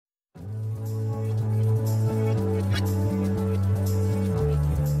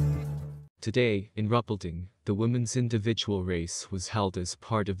Today, in Ruhpolding, the women's individual race was held as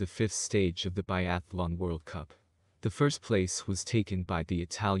part of the fifth stage of the Biathlon World Cup. The first place was taken by the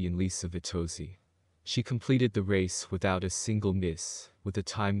Italian Lisa Vittozzi. She completed the race without a single miss, with a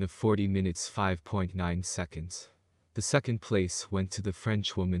time of 40 minutes 5.9 seconds. The second place went to the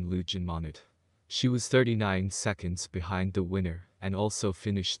Frenchwoman Lou Jeanmonnot. She was 39 seconds behind the winner and also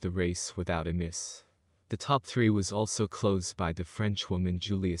finished the race without a miss. The top three was also closed by the Frenchwoman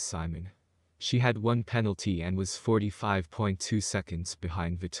Julia Simon. She had one penalty and was 45.2 seconds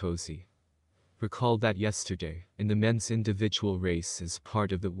behind Vittozzi. Recall that yesterday, in the men's individual race as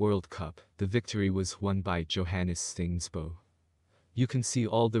part of the World Cup, the victory was won by Johannes Thingnes Bø. You can see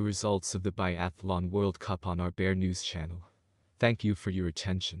all the results of the Biathlon World Cup on our Bear News channel. Thank you for your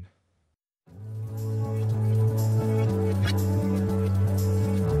attention.